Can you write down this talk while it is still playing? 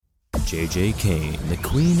JJ Kane, the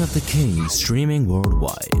Queen of the Kings, streaming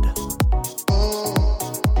worldwide.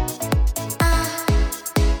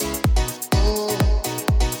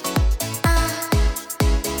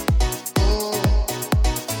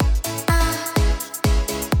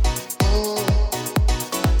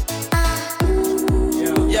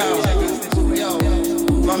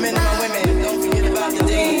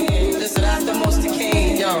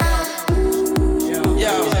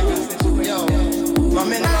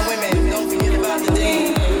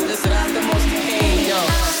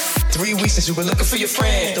 You were looking for your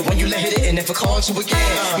friend, the one you let hit it and never called you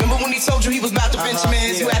again. Remember when he told you he was about to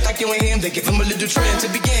Benjamins? You act like you ain't him, they give him a little trim to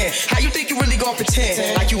begin. How you think you really gonna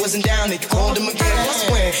pretend like you wasn't down and you called him again? Plus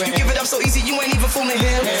when you give it up so easy, you ain't even fooling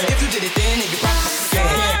him. If you did it then you probably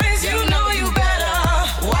again. You know you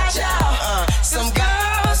better watch out. Some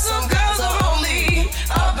girls are only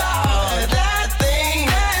about that thing,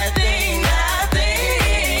 that thing, that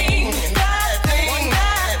thing, that thing,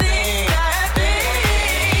 that thing, that thing.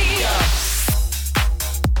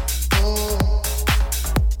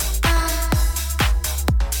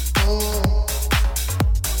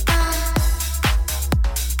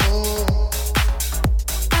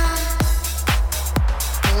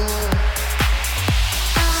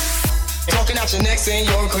 Your neck saying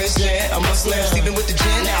you're a Christian, a Muslim, sleeping with the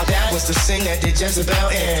jinn. Now that was the sin that did Jezebel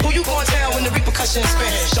in. Who you gonna tell when the repercussions spin?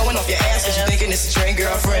 Showing off your ass cause you thinking it's a train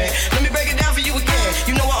girlfriend. Let me break it down for you again.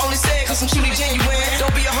 You know I only say it cause I'm truly genuine.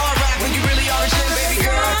 Don't be a hard rock when you really are a gin, baby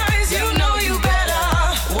girl. You know you better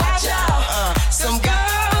watch out. Some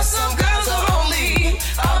girls are only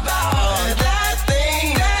about that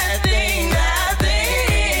thing, that thing, that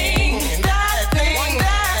thing, that thing,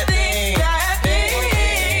 that thing, that thing.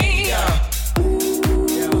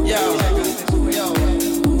 Yo,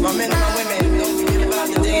 my men and my women, don't forget about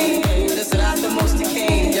the ding. Listen, I'm the most the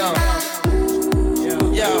king. Yo,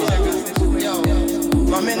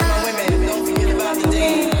 my men and my women, don't forget about the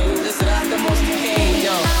ding. Listen, I'm the most the king.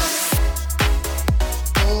 Yo.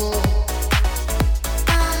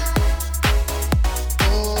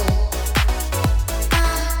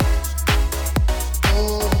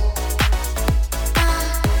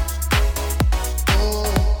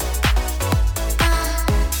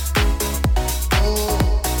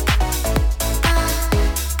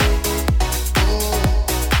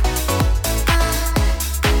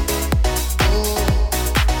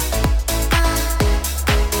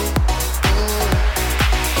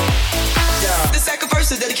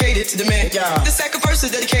 To the men, yeah. The second verse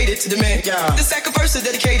is dedicated to the men, yeah. The second verse is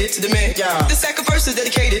dedicated to the men, yeah. The second verse is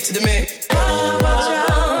dedicated to the men.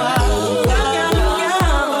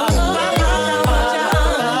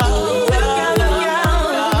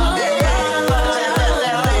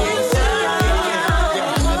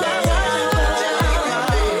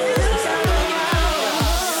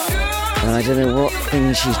 Well, I don't know what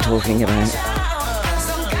thing she's talking about.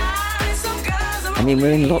 I mean,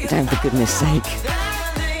 we're in lockdown for goodness sake.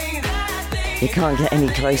 You can't get any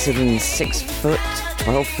closer than 6 foot,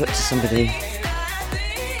 12 foot to somebody.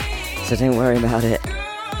 So don't worry about it.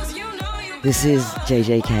 This is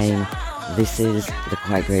JJ Kane. This is the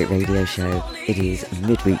Quite Great Radio Show. It is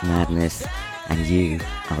Midweek Madness, and you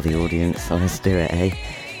are the audience. So let's do it, eh?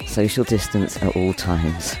 Social distance at all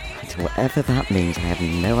times. Whatever that means, I have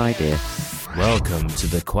no idea. Welcome to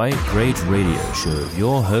the Quite Great Radio Show.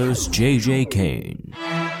 Your host, JJ Kane.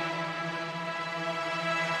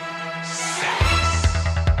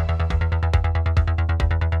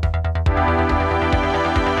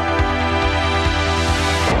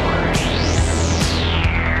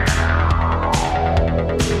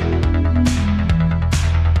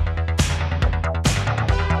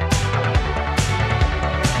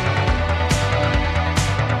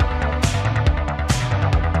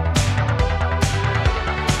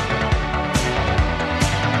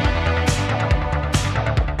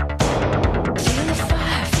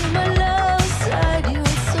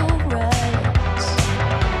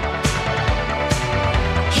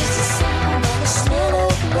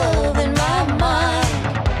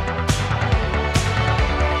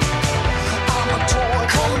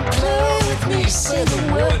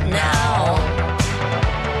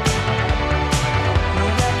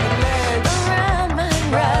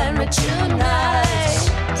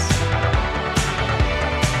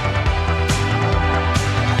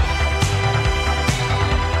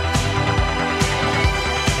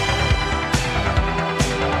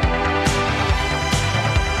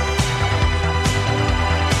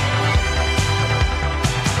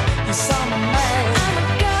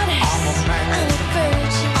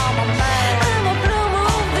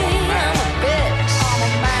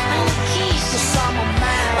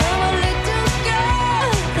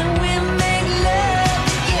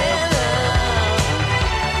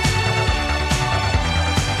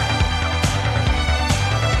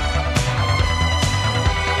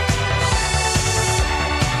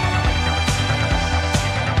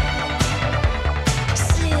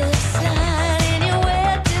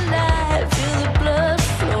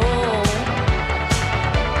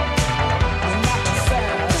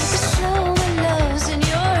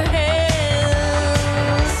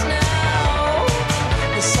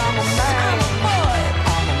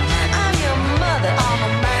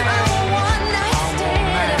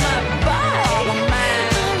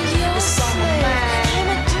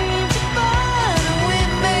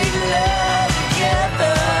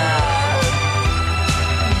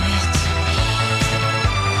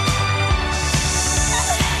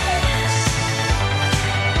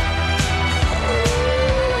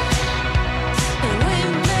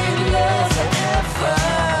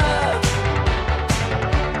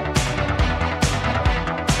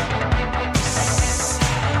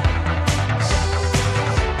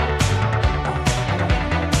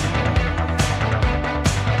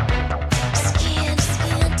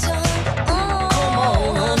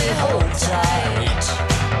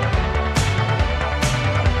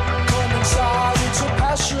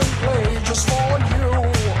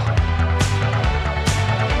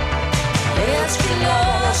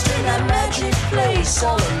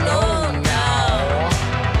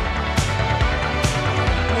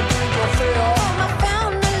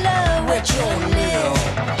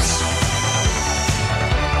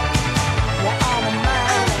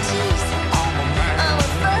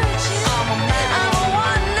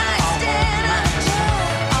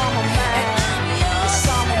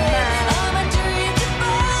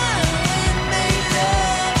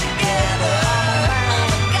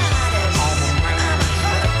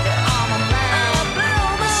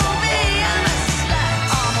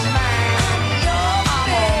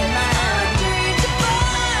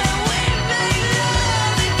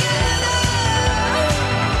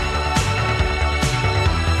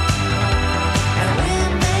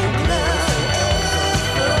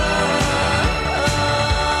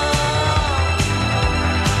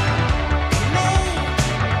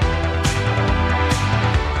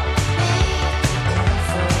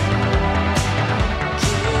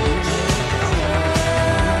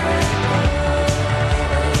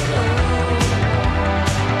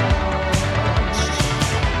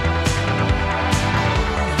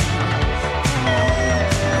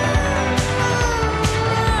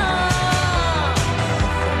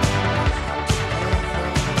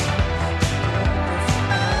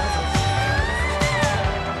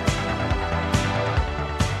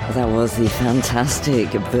 That was the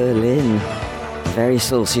fantastic Berlin. Very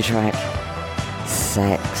saucy track.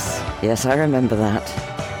 Sex. Yes, I remember that.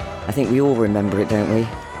 I think we all remember it, don't we?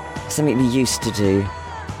 Something we used to do.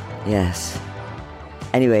 Yes.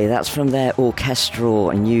 Anyway, that's from their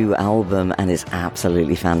orchestral new album, and it's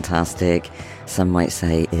absolutely fantastic. Some might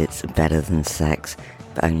say it's better than sex,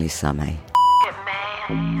 but only some, eh?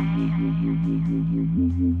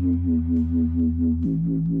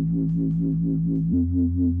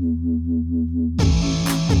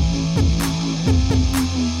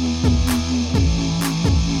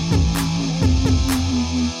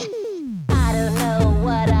 I don't know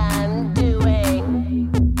what I'm doing.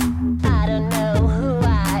 I don't know who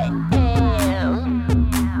I am.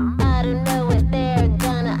 I don't know if they're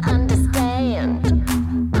gonna understand.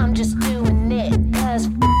 I'm just doing it 'cause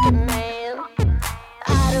f***ing man.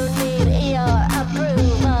 I don't need your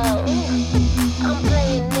approval. I'm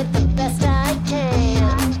playing it the best I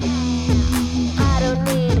can. I don't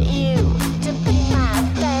need you to be my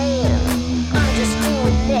fan. I'm just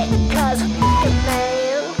doing it 'cause f***ing man.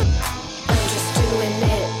 I'm just doing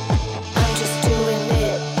it. I'm just doing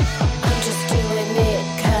it. I'm just doing it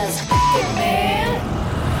 'cause f***ing man.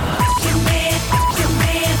 F***ing man, f***ing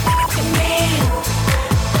man, f***ing man.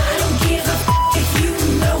 I don't give a f*** if you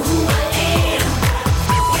know who I am.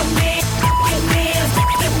 F***ing man, f***ing man,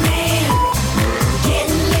 f***ing man.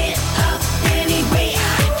 Getting lit up any way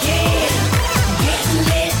I can. Getting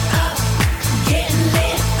lit up, getting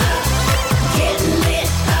lit up, getting lit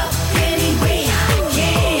up any way I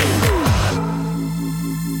can.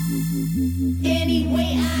 Any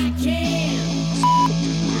way I can.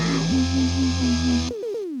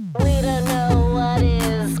 We don't know what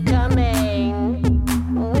is coming.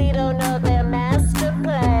 We don't know their master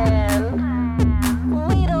plan.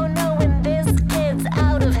 We don't know when this gets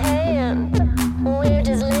out of hand. We're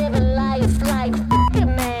just living life like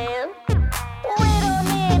f***ing man. We don't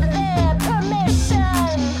need their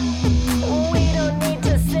permission. We don't need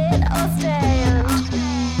to sit or stand.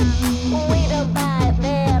 We don't buy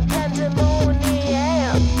their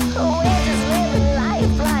pandemonium. We're just living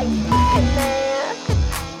life like f***ing man.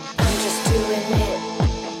 I'm just doing it.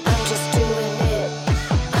 I'm just doing it.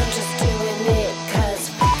 I'm just doing it 'cause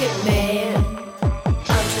f***ing man.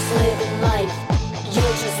 I'm just living life.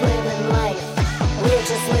 You're just living life. We're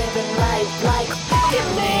just living life like f***ing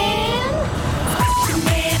man. F***ing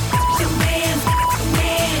man, f***ing man, f***ing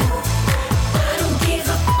man. I don't give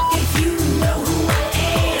a f*** if you know who I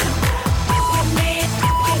am. F***ing man,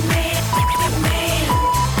 f***ing man, f***ing man.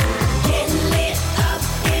 Getting lit up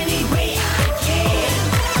any way I can.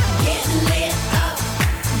 Getting lit up,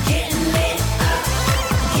 getting lit up,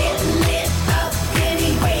 getting lit up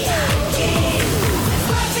any way I can.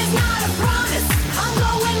 Life is not a promise. I'm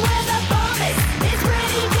going where the fun is. It's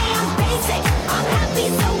pretty damn basic. I'm happy,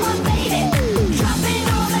 so I'm faded. Dropping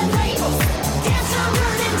all the labels. Dance on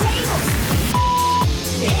running tables.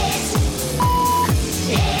 It's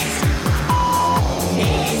man.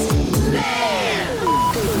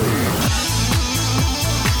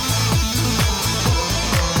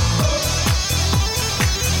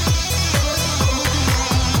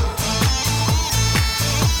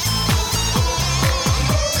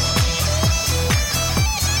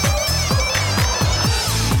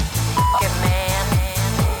 F***ing man.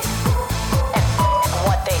 And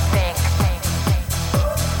what they think.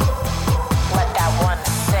 Let that one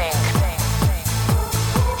sink.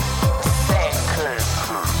 Sink.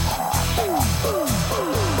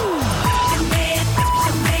 F***ing man,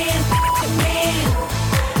 f***ing man, f***ing man.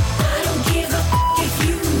 I don't give a f*** if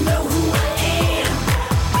you know who I am.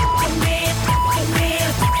 F***ing man, f***ing man,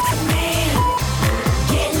 f***ing man.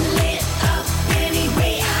 Getting lit up any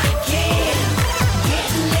way I can.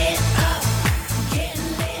 Getting lit up, getting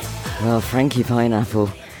lit up. Well, Frankie Pineapple,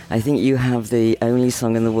 I think you have the only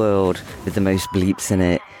song in the world with the most bleeps in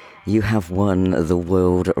it. You have won the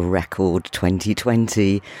world record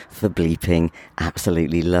 2020 for bleeping.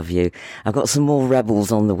 Absolutely love you. I've got some more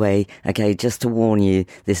rebels on the way. Okay, just to warn you,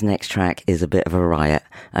 this next track is a bit of a riot.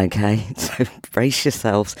 Okay, so brace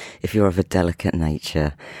yourselves if you're of a delicate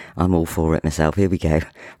nature. I'm all for it myself. Here we go.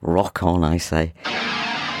 Rock on, I say.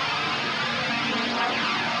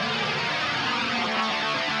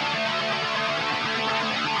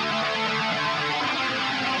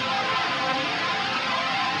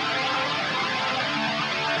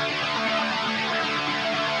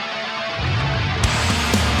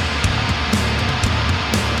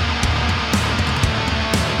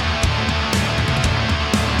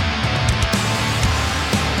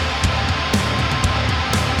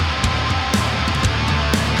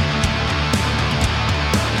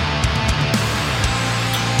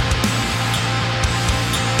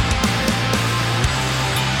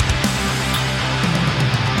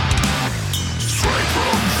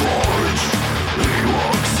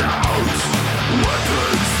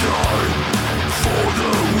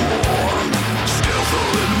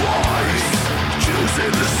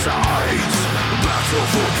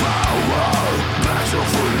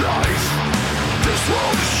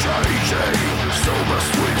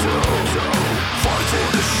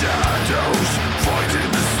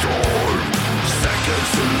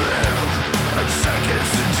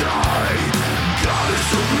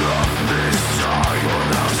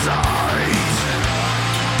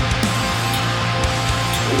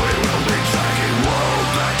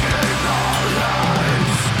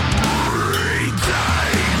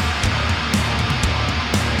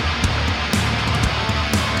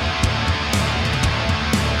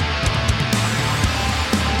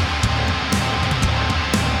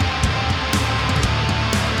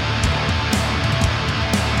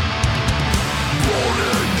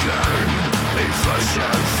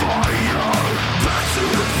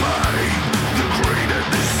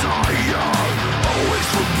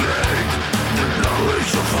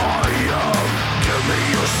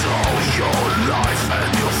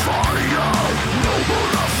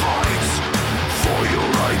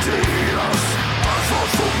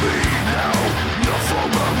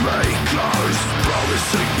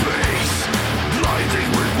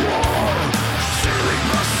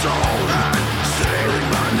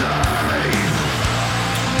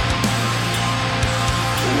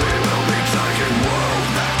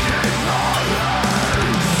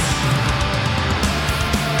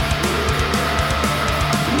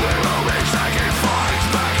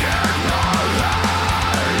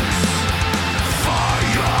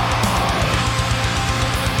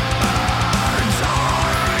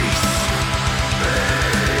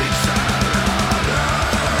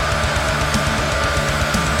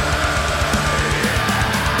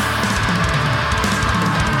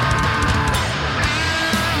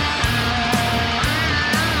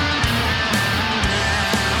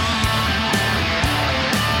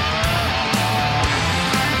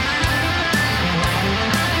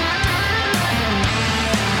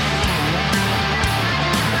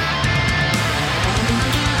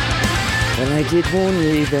 I did warn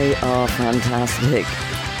you, they are fantastic.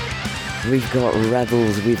 We've got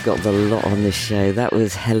rebels, we've got the lot on this show. That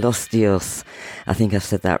was Helestios. I think I've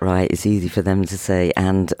said that right. It's easy for them to say.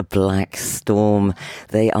 And Black Storm.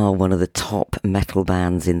 They are one of the top metal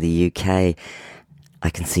bands in the UK. I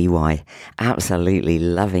can see why. Absolutely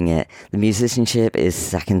loving it. The musicianship is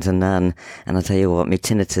second to none. And I'll tell you what, my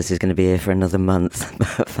tinnitus is going to be here for another month.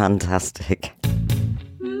 Fantastic.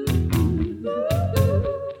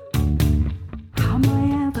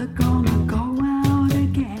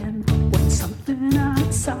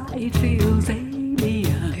 It feels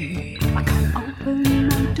alien. I can't open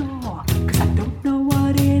my door, cause I don't know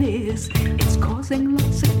what it is. It's causing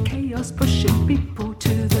lots of chaos, pushing people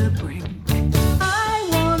to the brink. I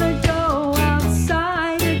wanna go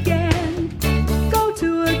outside again, go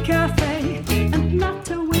to a cafe and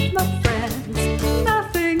natter with my friends.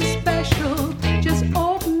 Nothing special, just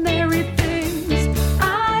ordinary things.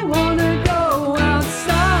 I wanna go outside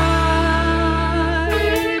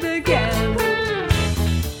again.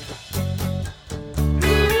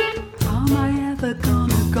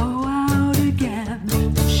 Gonna go out again,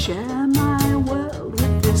 share my world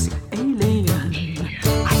with this alien.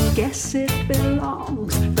 I guess it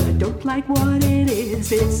belongs, but I don't like what it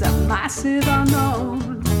is. It's a massive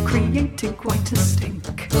unknown, creating quite a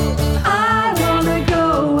stink. I wanna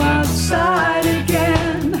go outside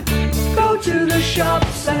again, go to the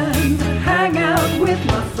shops and hang out with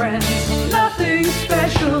my friends. Nothing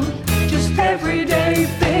special, just everyday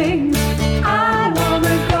things. I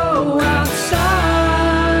wanna go outside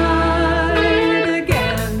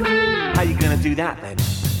again. How you gonna do that then?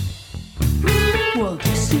 Well,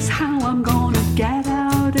 this is how I'm gonna get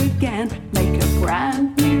out again. Make a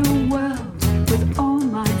brand new world with all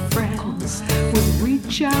my friends. We'll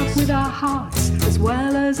reach out with our hearts as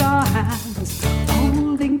well as our hands,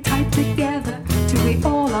 holding tight together till we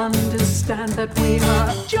all understand that we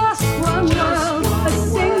are just one world, a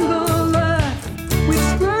single earth. We've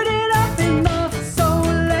screwed it up enough, so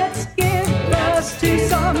let's give birth to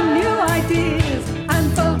some new ideas.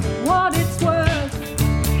 And for what it's worth,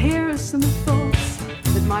 here are some thoughts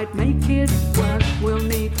that might make it work. We'll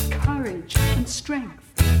need courage and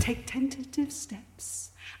strength, take tentative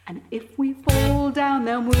steps. And if we fall down,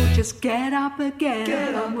 then we'll just get up again.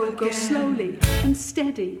 And we'll go slowly and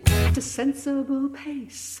steady at a sensible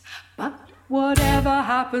pace. But whatever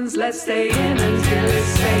happens, let's stay in until it's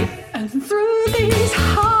safe. And through these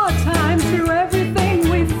hard times, through everything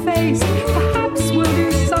we face, perhaps we'll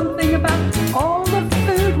do something about all the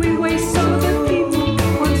food we waste, so that people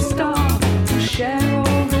won't starve, and share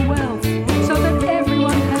all the wealth, so that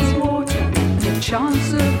everyone has water and a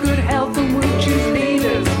chance of good health. And we'll choose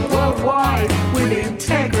leaders worldwide with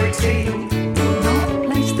integrity, not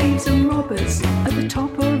place thieves and robbers at the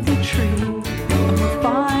top of the tree. And we'll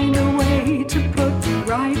find a way to put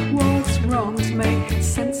right what's wrong, to make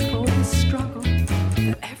sense of all the struggle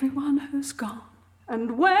for everyone who's gone.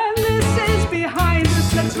 And when this is behind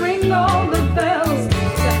us, let's ring all the bells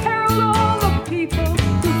to herald all the people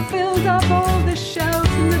who filled up all the shelves,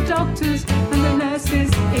 and the doctors and the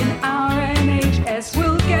nurses in our NHS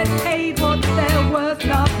will get paid what they're worth,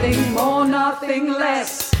 nothing more, nothing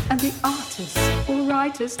less. And the artists will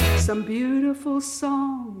write us some beautiful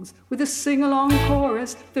songs with a sing-along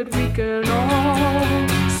chorus that we can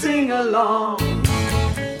all sing along.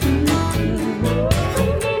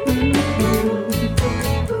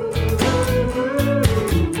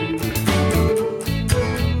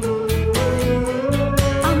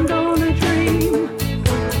 I'm gonna dream.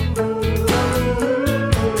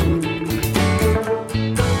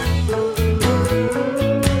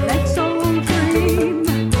 Let's all dream.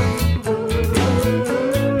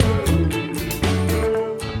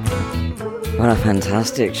 What a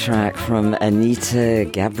fantastic track from Anita,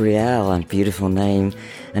 Gabrielle, a beautiful name,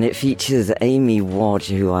 and it features Amy Wadge,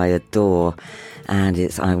 who I adore, and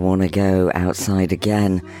it's I Wanna Go Outside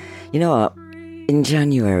Again. You know what? In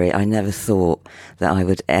January, I never thought that I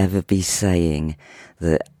would ever be saying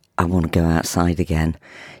that I want to go outside again.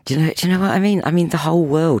 Do you know what I mean? I mean, the whole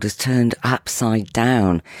world has turned upside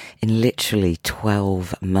down in literally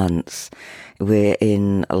 12 months. We're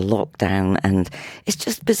in a lockdown and it's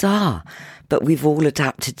just bizarre, but we've all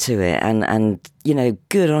adapted to it. And you know,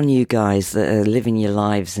 good on you guys that are living your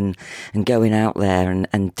lives and going out there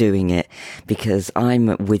and doing it, because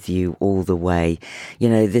I'm with you all the way. You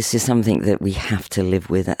know, this is something that we have to live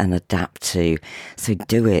with and adapt to. So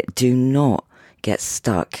do it. Do not get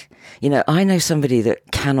stuck. You know, I know somebody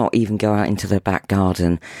that cannot even go out into their back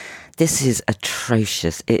garden. This is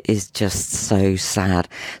atrocious. It is just so sad.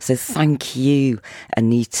 So thank you,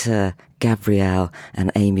 Anita, Gabrielle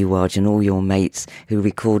and Amy Wadge and all your mates who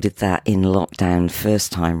recorded that in lockdown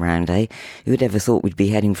first time round, eh? Who'd ever thought we'd be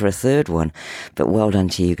heading for a third one? But well done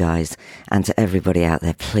to you guys. And to everybody out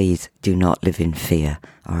there, please do not live in fear,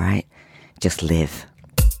 all right? Just live.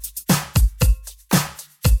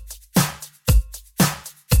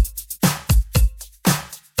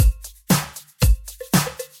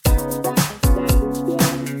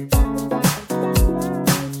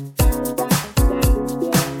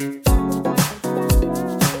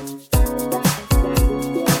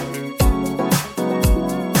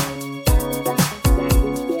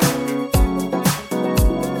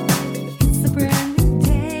 It's a brand new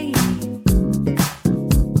day.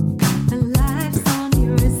 The life's on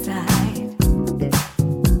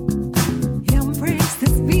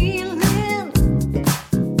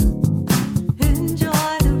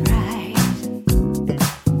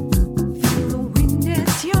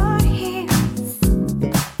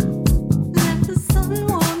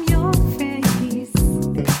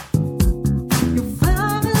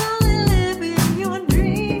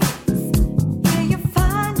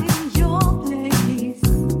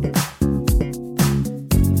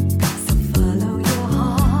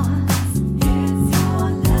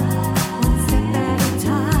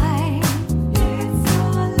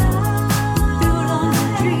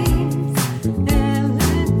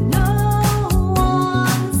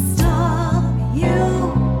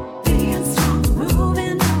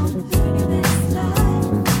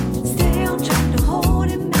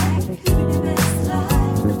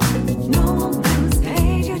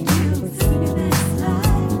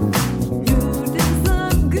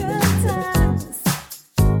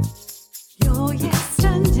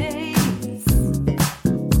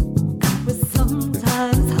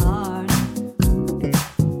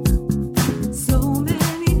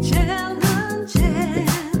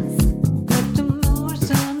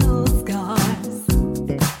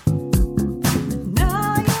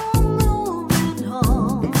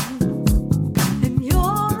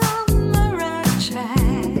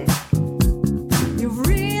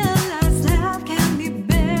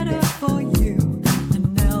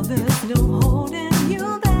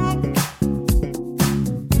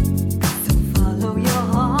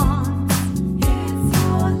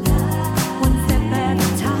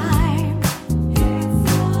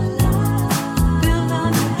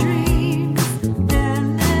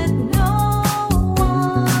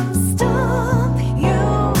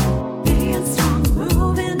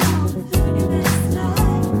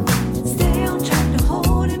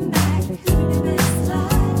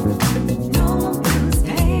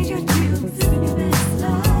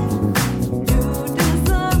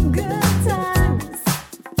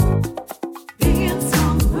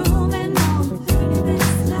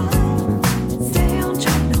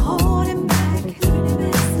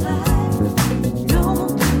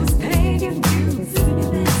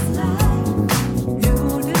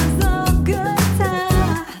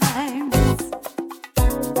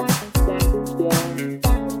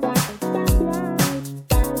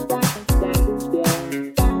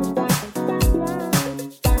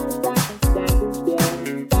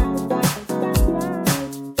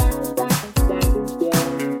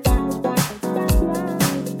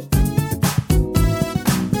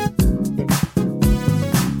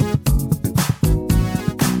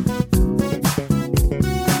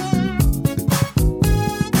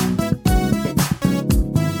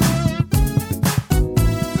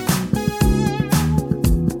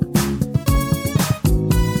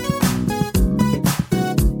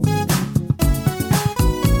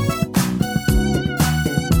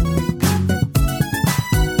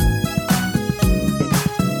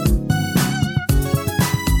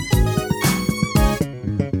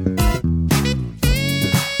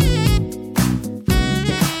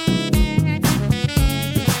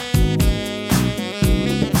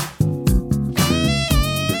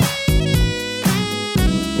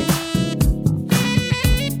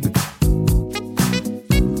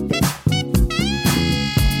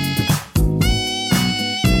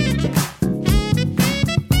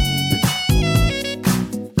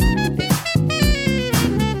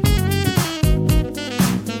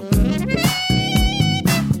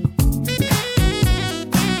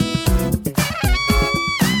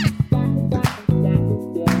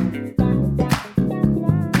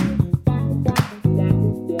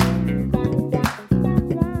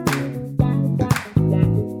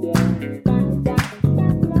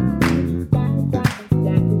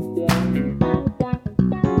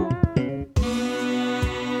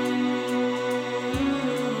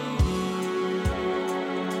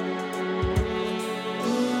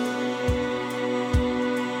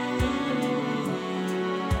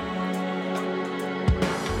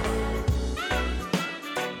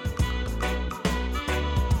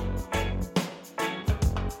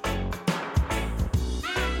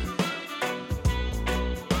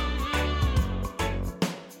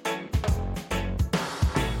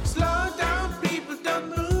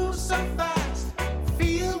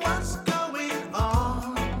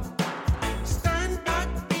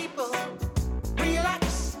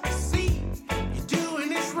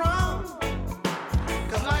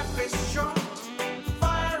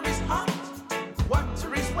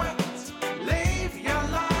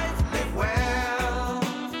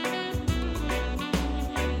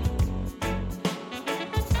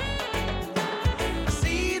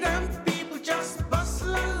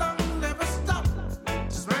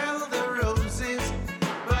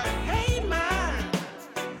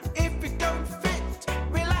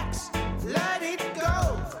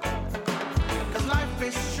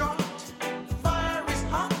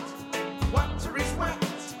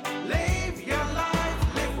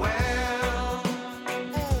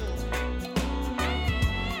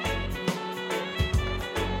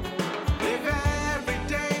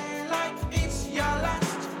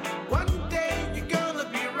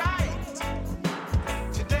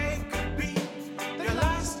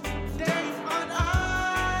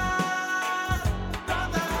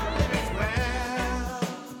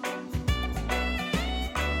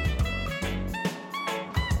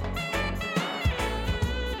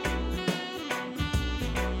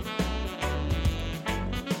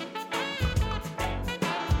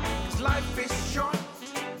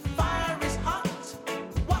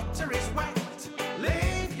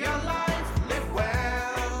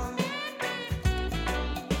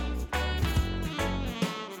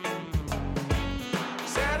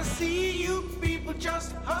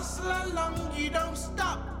just hustle along, you don't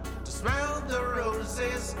stop to smell the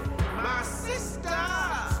roses. My sister,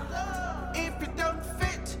 if it don't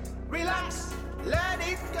fit, relax, let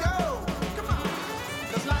it go. Come on,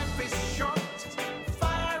 'cause life is short,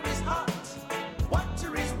 fire is hot,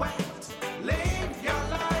 water is wet. Live your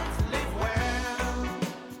life, live well.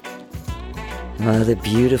 Oh, the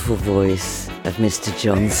beautiful voice of Mr.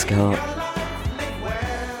 Jon-Scott.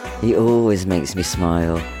 He always makes me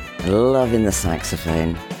smile. Loving the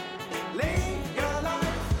saxophone.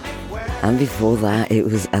 And before that, it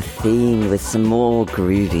was Atheen with some more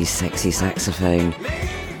groovy, sexy saxophone.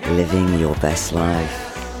 Living your best life.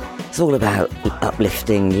 It's all about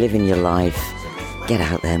uplifting, living your life. Get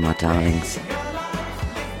out there, my darlings.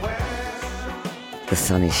 The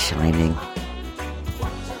sun is shining.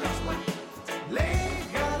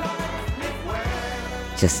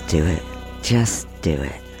 Just do it. Just do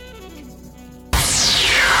it.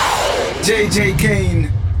 JJ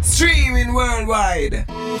Kane, streaming worldwide.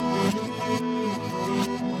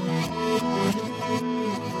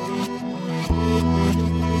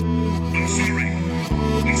 I'm sorry.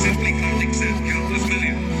 We simply can't accept countless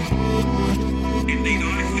millions. Indeed,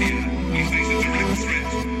 I fear we face a direct threat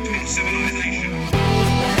to our civilization.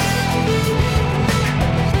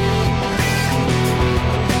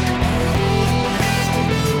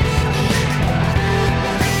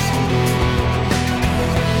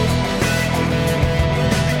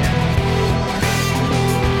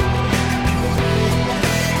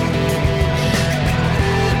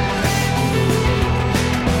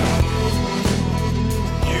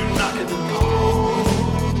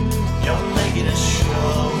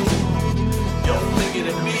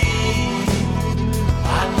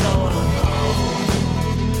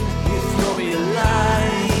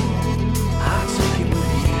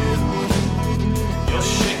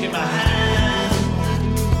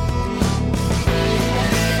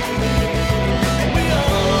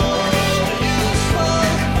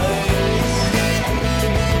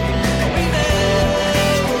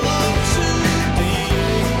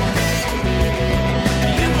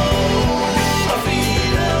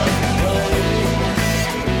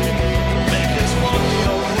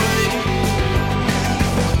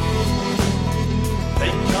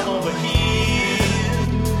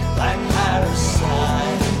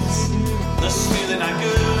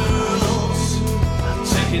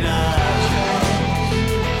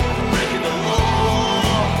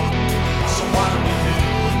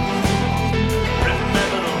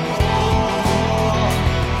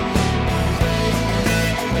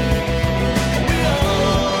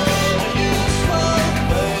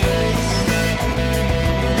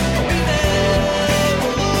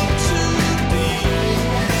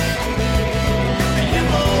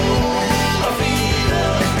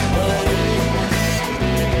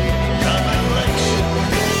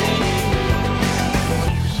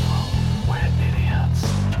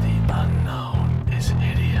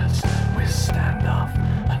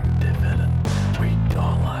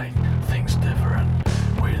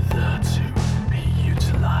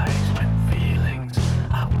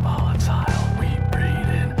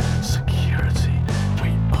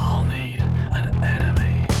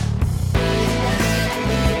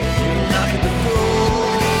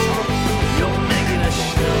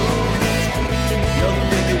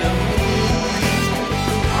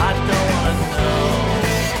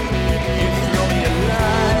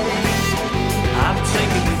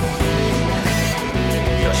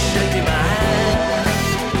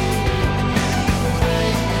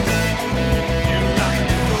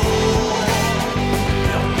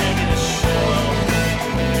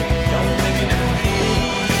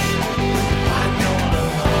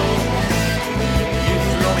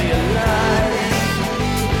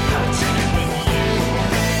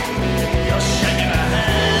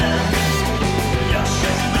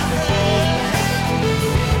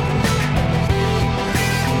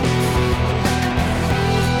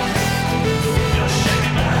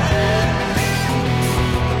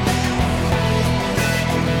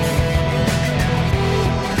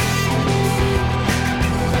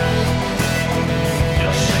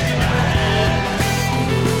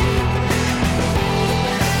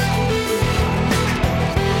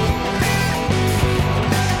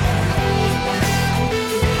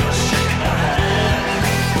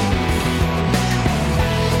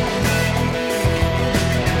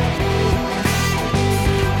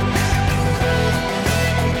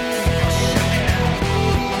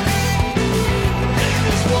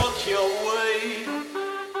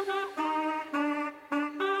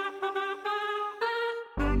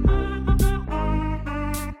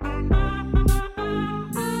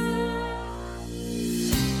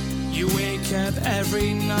 You wake up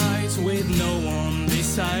every night with no one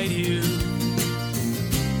beside you.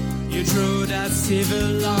 You draw that silver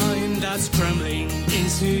line that's crumbling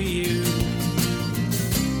into you.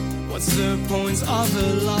 What's the point of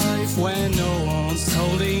a life when no one's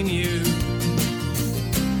holding you?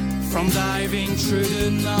 From diving through the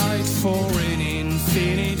night for an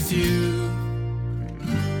infinite view.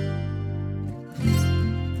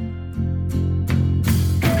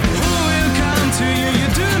 Who will come to you? You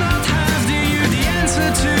do not have the answer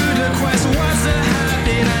to the quest. What's the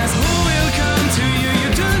happiness? Who will come to you? You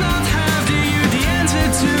do not have the answer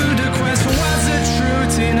to the quest. What's the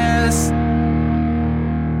truthiness?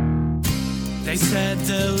 They said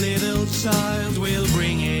the little child will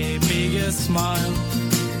bring a bigger smile,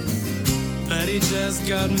 but it just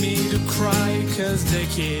got me to cry, 'cause the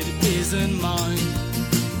kid isn't mine.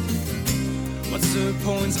 What's the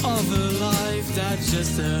point of a life that's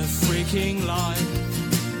just a freaking lie?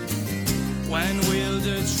 When will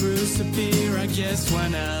the truth appear? I guess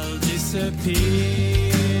when I'll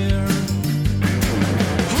disappear.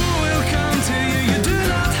 Who will come to you? You do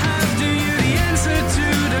not have the answer to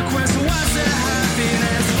the quest. What's the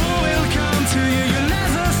happiness? Who will come to you? You'll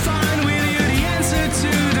never find, will you, the answer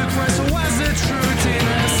to the quest. What's the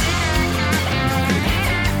truthiness?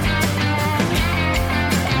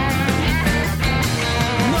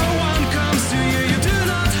 No one comes to you. You do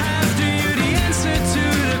not have the answer to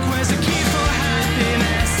the quest. The key for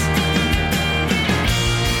happiness.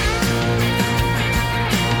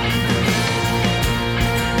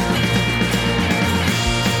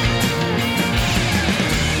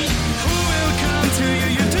 Who will come to you?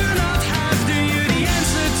 You do not have the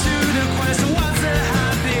answer to the quest. What's the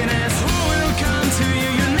happiness? Who will come to you?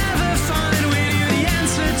 You'll never find, will you, the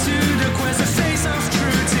answer to the quest. The face of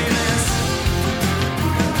truthiness.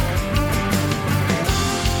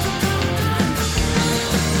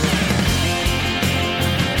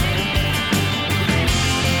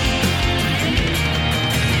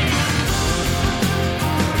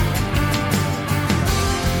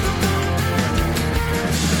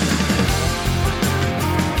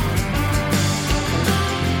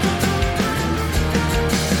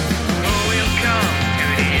 Who will come to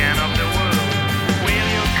the end of the world? Will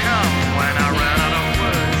you come when I run out of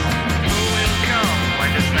words? Who will come when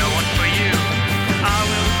there's no one for you? I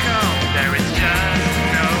will come, there is just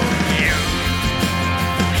no you.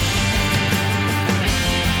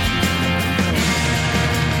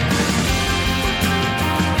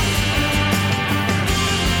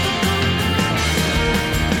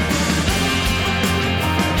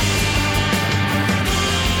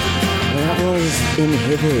 Well, that was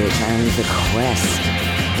Inhibit and The Quest.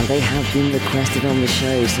 And they have been requested on the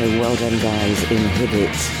show, so well done, guys.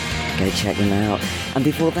 Inhibit. Go check them out. And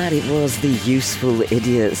before that, it was The Useful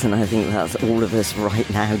Idiots, and I think that's all of us right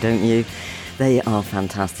now, don't you? They are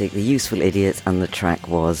fantastic. The Useful Idiots, and the track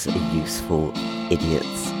was Useful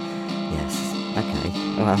Idiots. Yes. Okay.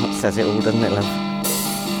 Well, that says it all, doesn't it, love?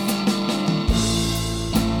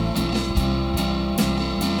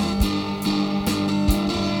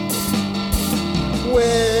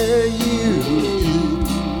 Where you eat,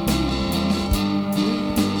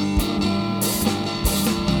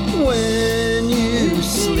 when you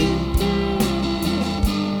sleep,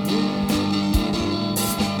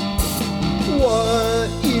 what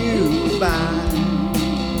you buy,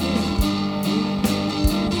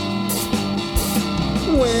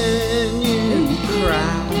 when you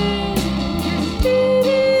cry.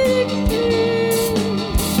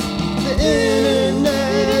 The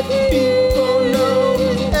internet people know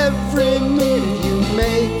every move you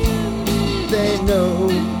make. They know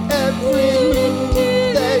every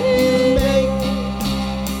move that you make.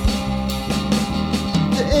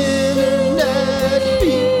 The internet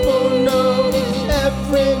people know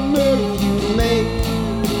every move you make.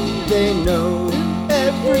 They know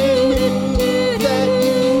every move that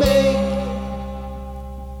you make.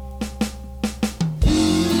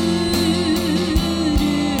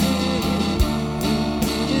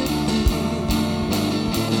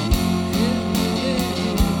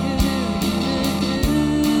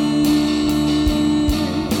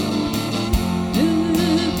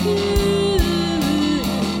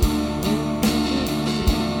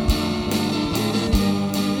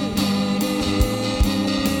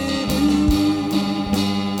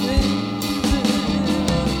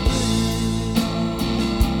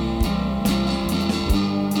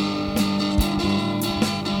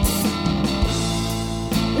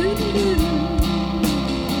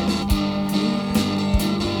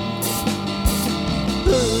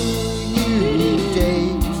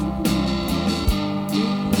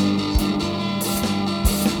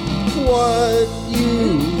 what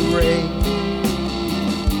you raise.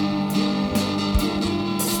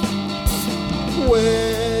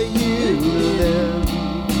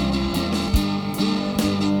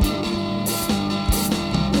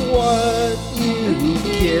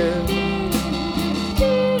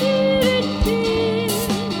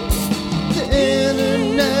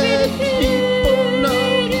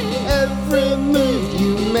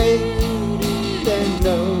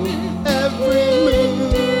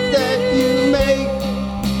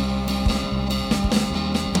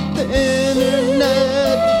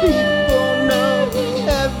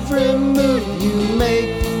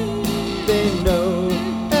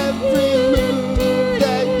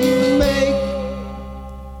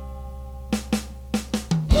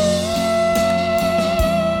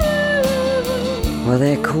 Well,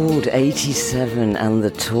 they're called 87 and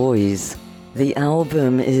the Toys. The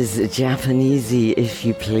album is Japanesey if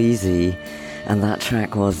you pleasey, and that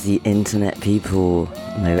track was The Internet People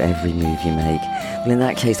Know Every Move You Make. Well, in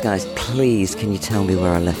that case, guys, please can you tell me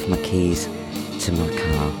where I left my keys to my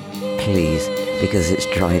car? Please, because it's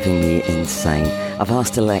driving me insane. I've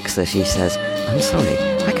asked Alexa, she says, I'm sorry,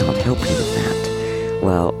 I can't help you with that.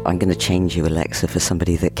 Well, I'm going to change you, Alexa, for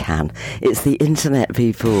somebody that can. It's The Internet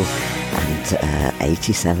People and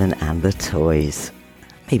 87 and the Toys.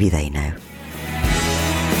 Maybe they know.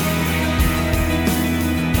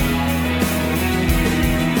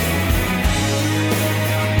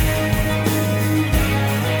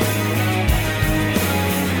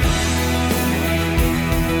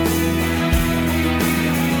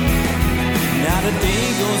 Not a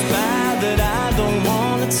day goes by that I don't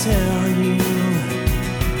want to tell you.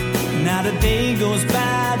 Not a day goes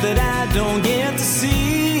by that I don't get to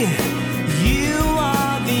see. You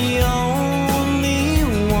are the only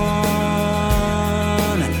one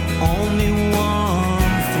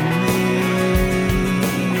for me.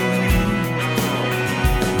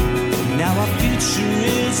 Now our future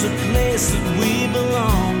is a place that we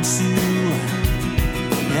belong to,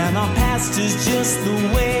 and our past is just the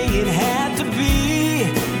way it had to be.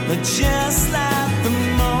 But just like the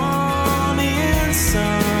morning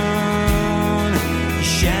sun,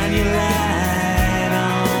 shine your light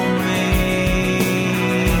on me.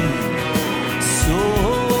 So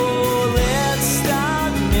let's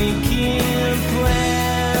start making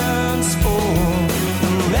plans for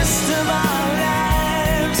the rest of our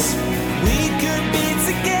lives. We could be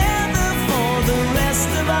together for the rest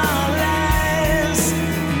of our lives.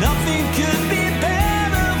 Nothing could be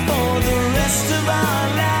better for the rest of our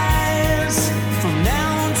lives. From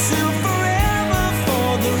now until forever for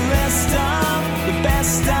the rest of the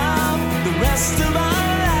best of the rest of our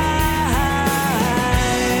lives.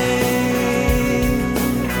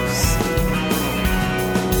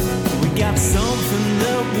 We got something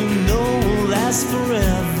that we know will last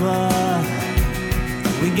forever.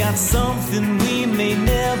 We got something we may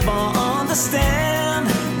never understand.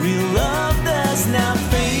 Real love does not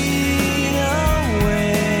fade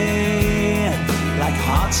away like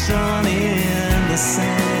hearts drawn in the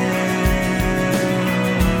sand.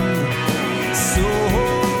 So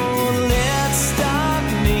let's start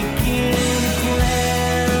making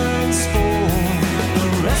plans for the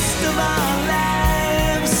rest of our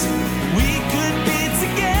lives. We could be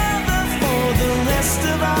together for the rest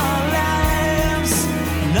of our lives.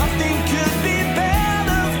 Nothing could be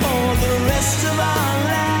better for the rest of our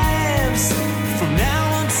lives. From now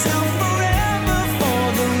until forever for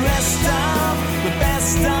the rest of the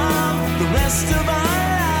best of the rest of our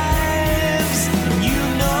lives. You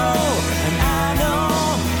know and I know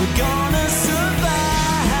we're gonna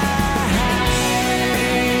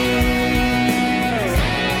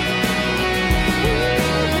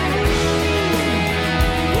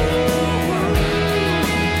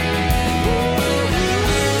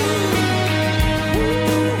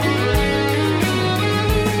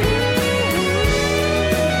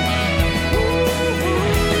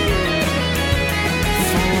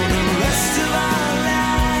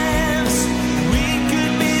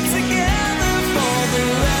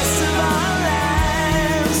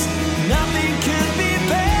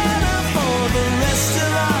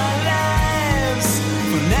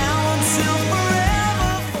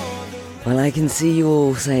Well, I can see you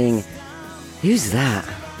all saying, who's that?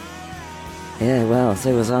 Yeah, well,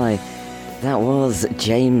 so was I. That was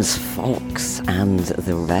James Fox and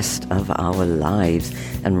the rest of our lives,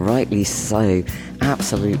 and rightly so.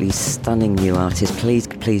 Absolutely stunning new artist. Please,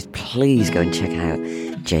 please, please go and check out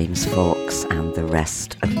James Fox and the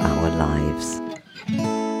rest of our lives.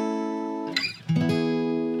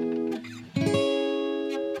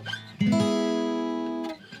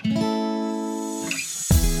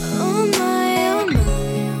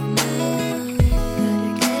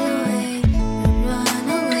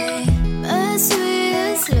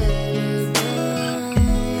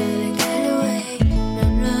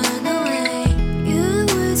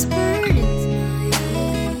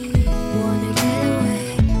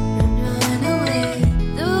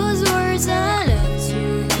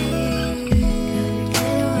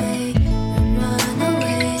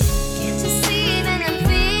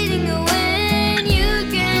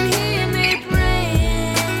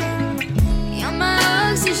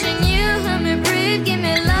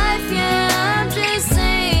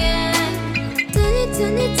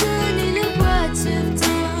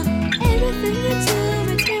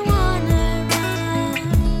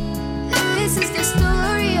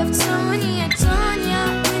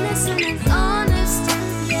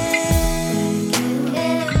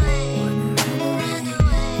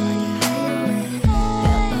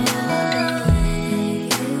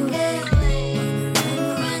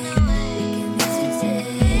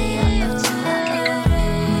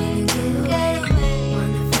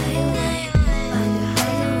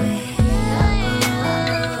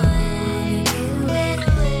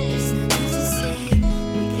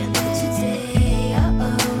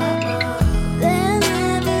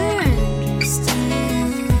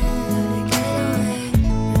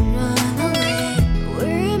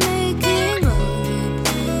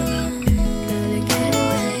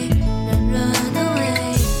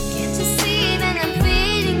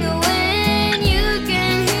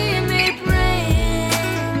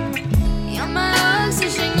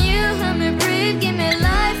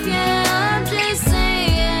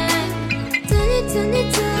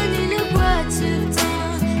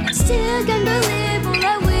 unbelievable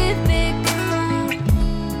that we've become.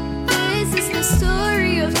 This is the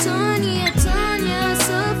story of Antonia,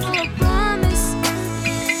 so full of promise.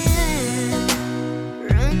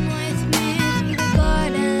 Run with me through the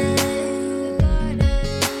garden.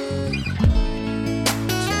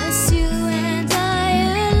 Just you and I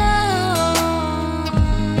alone.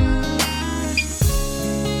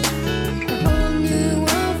 A whole new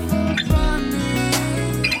world full of promise.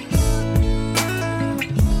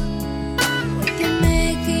 We can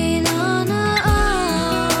make it on our own.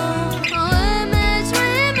 Our image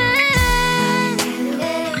remains.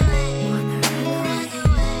 Wanna run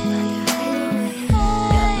away,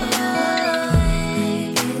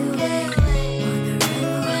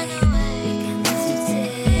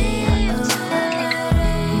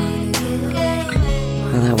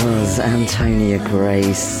 Well, that was Antonia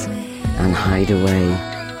Grace and Hideaway.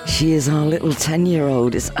 She is our little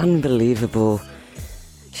 10-year-old. It's unbelievable.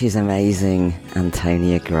 She's amazing,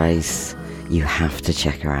 Antonia Grace. You have to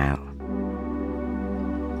check her out.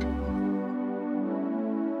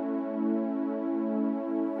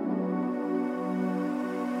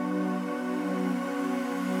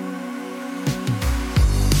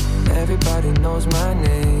 Everybody knows my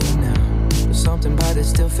name now, but something about it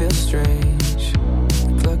still feels strange.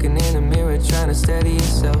 Like looking in the mirror, trying to steady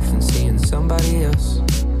yourself and seeing somebody else.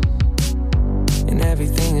 And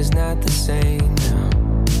everything is not the same now.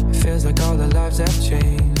 It feels like all our lives have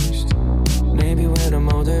changed. Maybe when I'm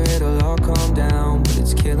older it'll all calm down, but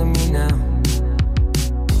it's killing me now.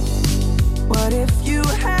 What if you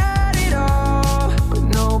had it all, but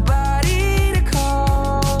nobody to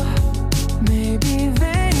call? Maybe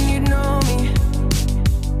then you'd know me.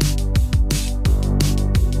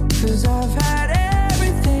 'Cause I've had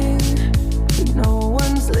everything, but no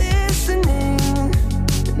one's listening.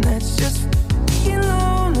 And that's just fucking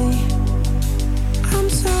lonely. I'm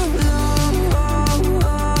so lonely.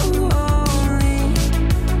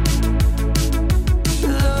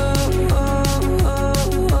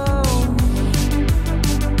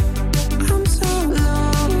 I'm so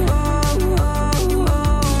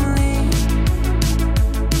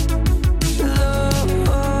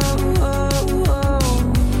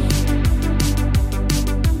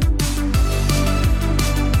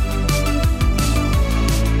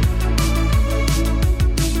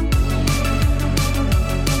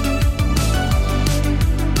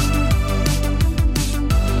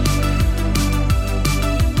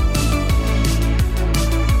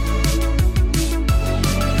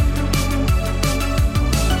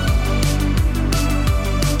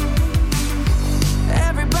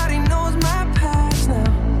Everybody knows my past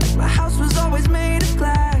now. Like my house was always made of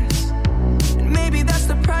glass. And maybe that's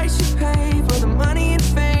the price you pay for the money and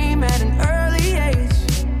fame at an early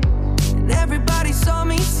age. And everybody saw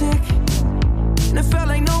me sick, and it felt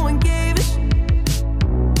like no one gave a shit.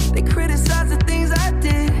 They criticized the things I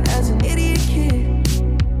did as an idiot kid.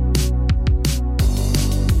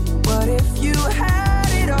 What if you had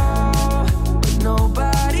it all, but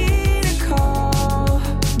nobody to call?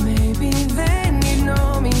 Maybe then you'd know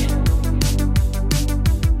me.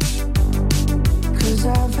 'Cause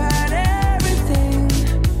I've had everything,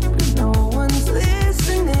 but no one's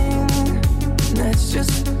listening. And that's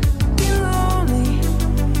just fucking lonely.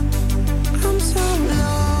 I'm so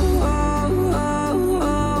lonely.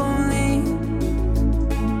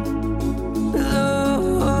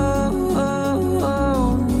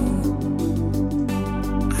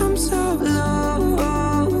 I'm so lonely.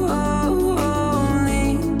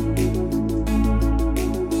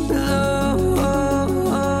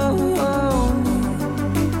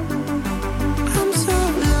 I'm so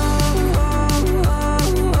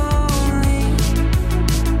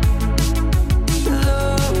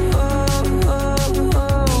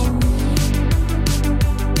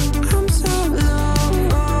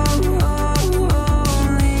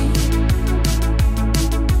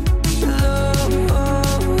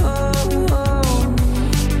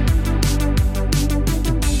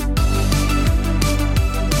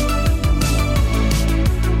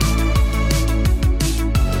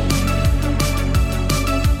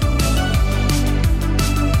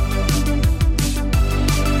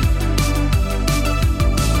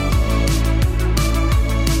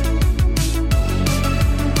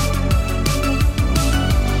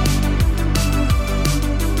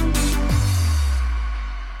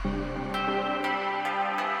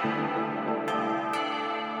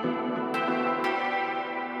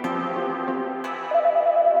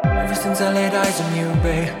Ever since I laid eyes on you,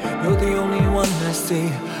 babe, you're the only one I see.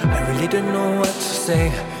 I really didn't know what to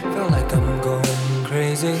say. Felt like I'm going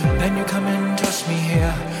crazy. Then you come and touch me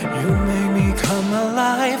here. You made me come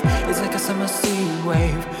alive. It's like a summer sea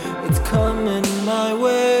wave. It's coming my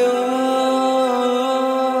way.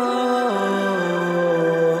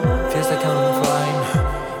 Feels like I'm flying.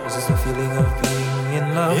 Is this the feeling of being in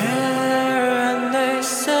love? Yeah, and they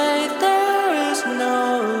say there is no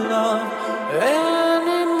love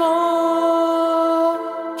anymore.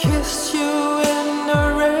 Kiss you in the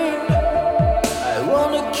rain. I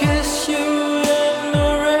wanna kiss you in the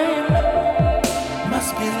rain.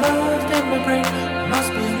 Must be loved in my brain.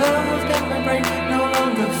 Must be loved in my brain. No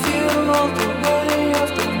longer feel all the weight of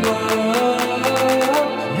the world.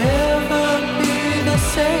 Never be the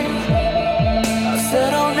same. I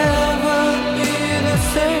said I'll never be the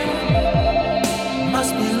same.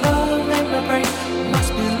 Must be loved in my brain.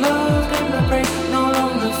 Must be loved in my brain. No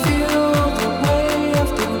longer feel all the weight of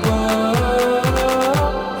the world.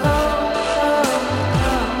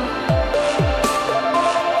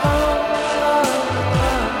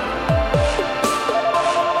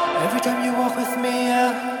 Every time you walk with me,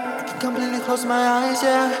 yeah, I can completely close my eyes,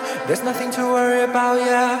 yeah. There's nothing to worry about,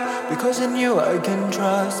 yeah. Because in you I can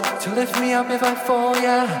trust to lift me up if I fall,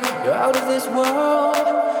 yeah. You're out of this world,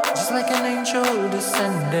 just like an angel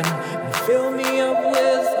descending and fill me up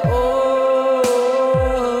with awe.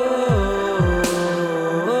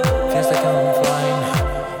 Feels like I'm flying.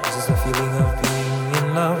 Is this the feeling of being in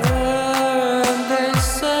love? And they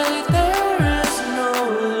say there is no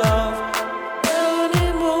love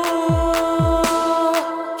anymore.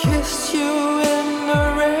 Kiss you in the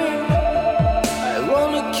rain. I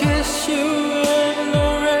wanna kiss you in the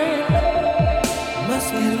rain. Must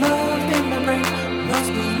be love in my brain. Must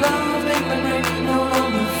be love in my brain. No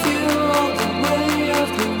longer feel all the weight of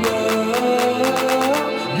the world.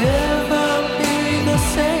 Never be the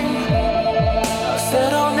same. I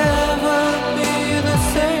said I'll never be the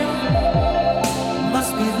same.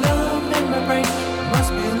 Must be love in my brain.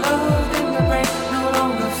 Must be love in my brain. No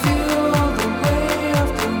longer feel all the weight of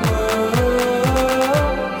the world.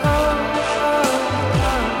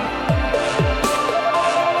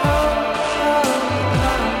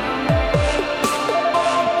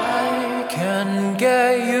 I can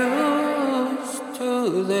get used to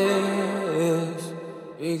this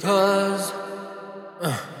because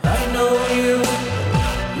I know you,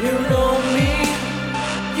 you know me,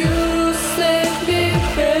 you save me,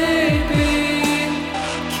 baby.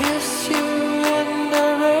 Kiss you in the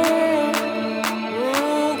rain,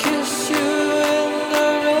 kiss you in the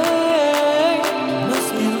rain.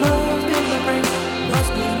 Must be love in the brain,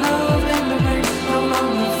 must be love in the brain. No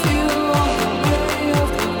longer feel all the weight of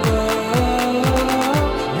the world.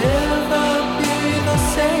 Never be the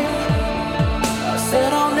same. I said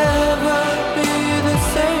I'll never be the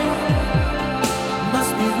same.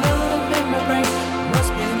 Must be love in my brain.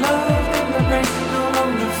 Must be love in my brain. No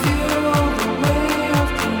longer feel all the weight of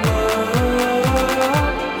the world.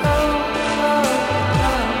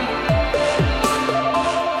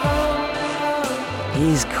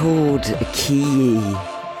 He's called Kiey,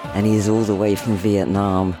 and he is all the way from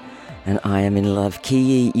Vietnam. And I am in love.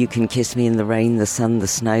 Kiey, you can kiss me in the rain, the sun, the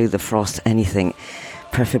snow, the frost, anything.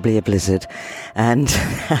 Preferably a blizzard. And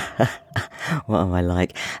what am I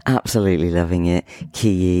like? Absolutely loving it.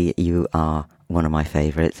 Kiey, you are one of my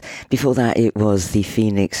favourites. Before that, it was the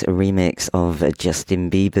Fenix remix of Justin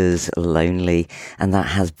Bieber's Lonely, and that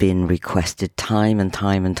has been requested time and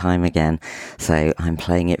time and time again. So I'm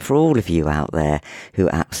playing it for all of you out there who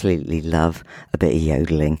absolutely love a bit of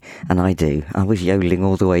yodeling, and I do. I was yodeling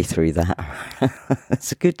all the way through that.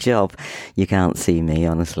 It's a good job. You can't see me,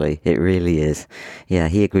 honestly. It really is. Yeah,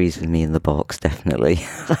 he agrees with me in the box, definitely.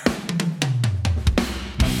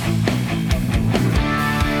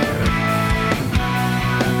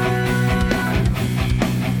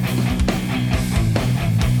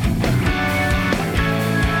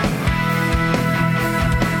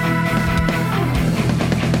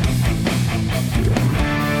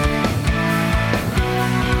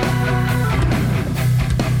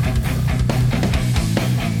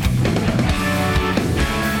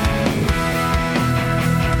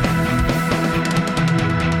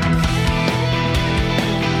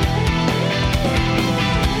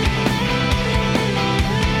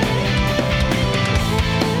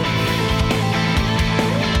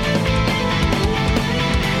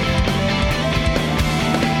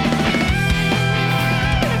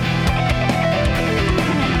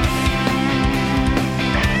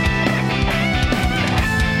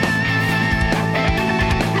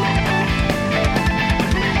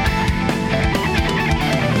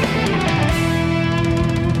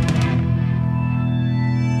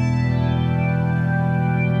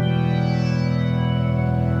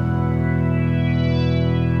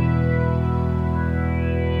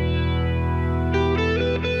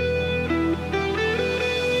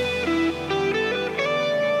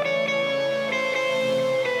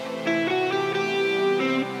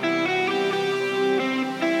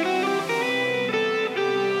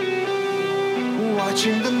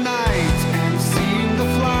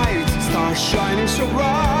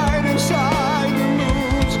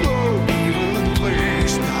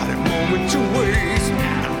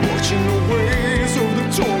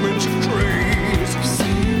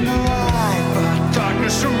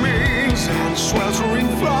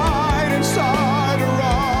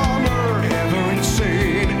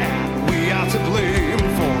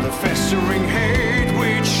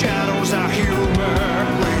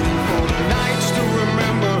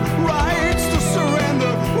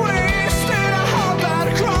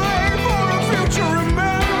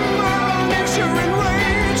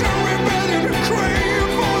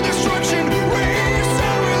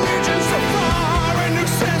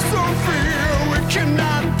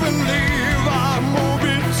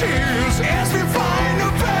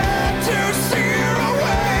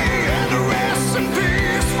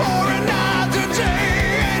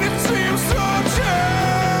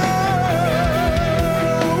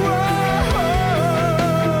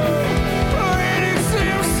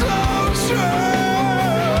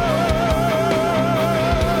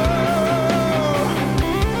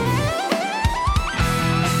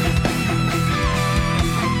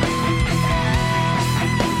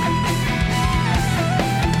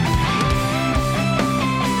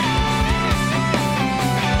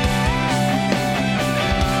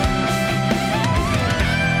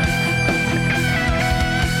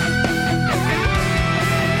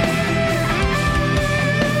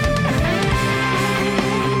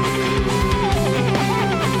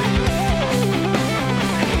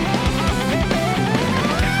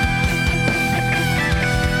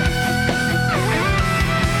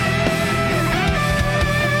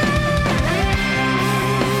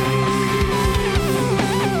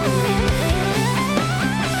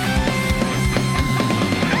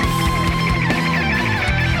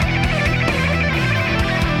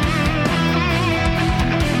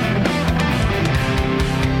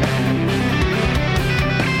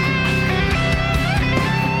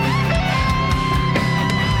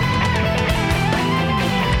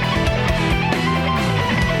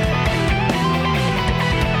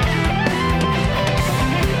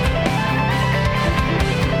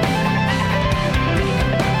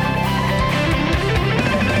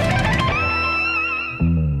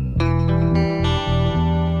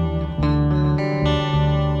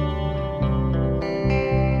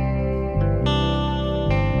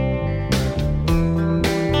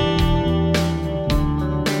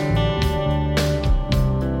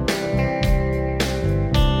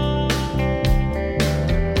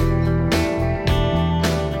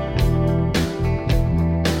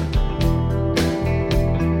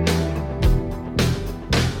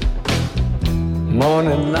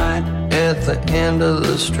 Morning light at the end of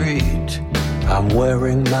the street. I'm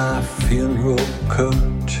wearing my funeral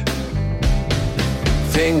coat.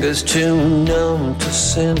 Fingers too numb to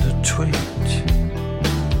send a tweet.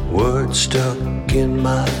 Words stuck in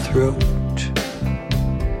my throat.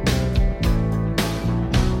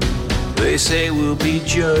 They say we'll be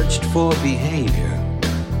judged for behavior.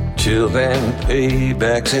 Till then,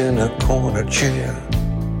 payback's in a corner chair,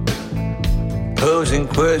 posing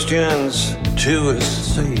questions to a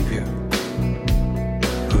savior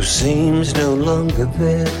who seems no longer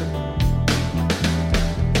there.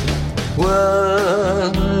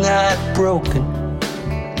 One night broken,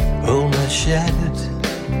 only shattered.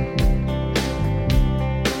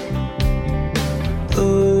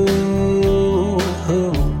 Oh,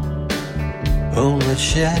 only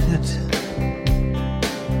shattered.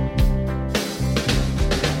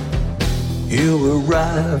 You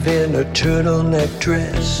arrive in a turtleneck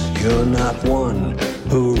dress. You're not one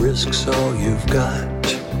who risks all you've got.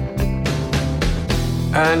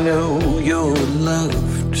 I know you're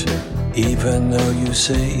loved, even though you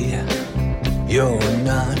say you're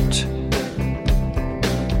not.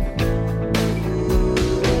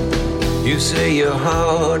 You say your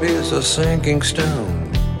heart is a sinking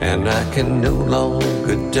stone, and I can no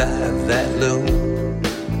longer dive that low.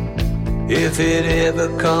 If it ever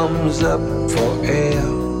comes up for air,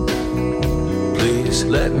 please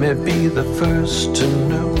let me be the first to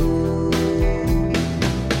know.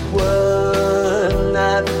 One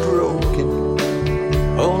night broken,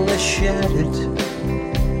 only shattered.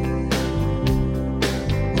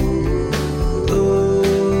 Oh,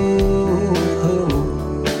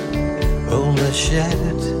 only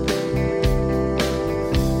shattered.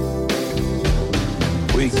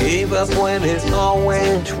 We gave up when it all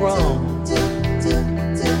went wrong.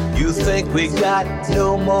 You think we got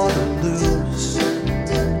no more to lose.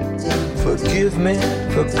 Forgive me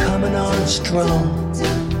for coming on strong.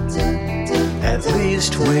 At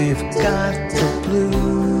least we've got the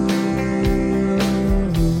blues.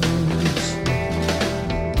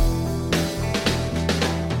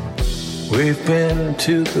 We've been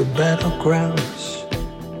to the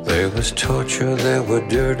battlegrounds. There was torture, there were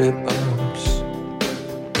dirty bombs.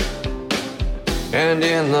 And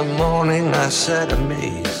in the morning I sat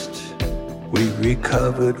amazed. We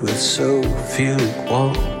recovered with so few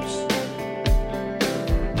qualms.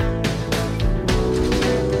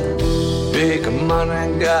 Big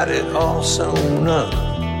money got it all sewn up.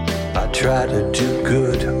 I try to do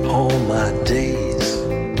good all my days.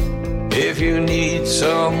 If you need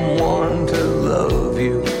someone to love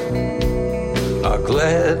you, I'll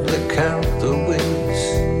gladly count the ways.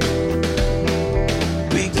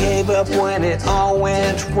 We gave up when it all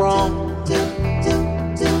went wrong.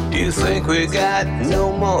 You You think we got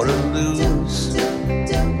no more to lose?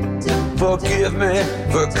 Forgive me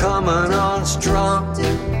for coming on strong.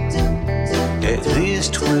 At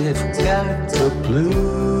least we've got the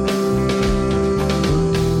blues.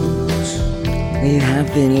 You have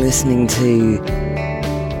been listening to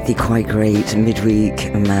the Quite Great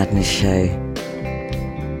Midweek Madness Show.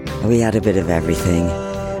 We had a bit of everything.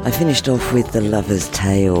 I finished off with The Lover's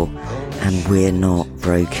Tale and We're Not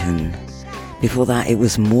Broken. Before that it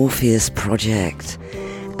was Morpheus Project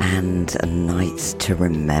and A Night to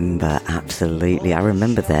Remember. Absolutely, I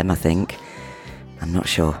remember them, I think. I'm not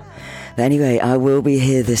sure. But anyway, I will be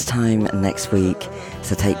here this time next week,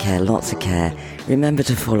 so take care, lots of care. Remember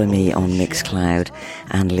to follow me on Mixcloud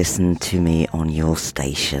and listen to me on your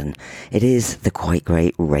station. It is the Quite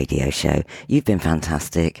Great Radio Show. You've been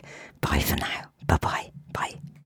fantastic. Bye for now. Bye-bye. Bye.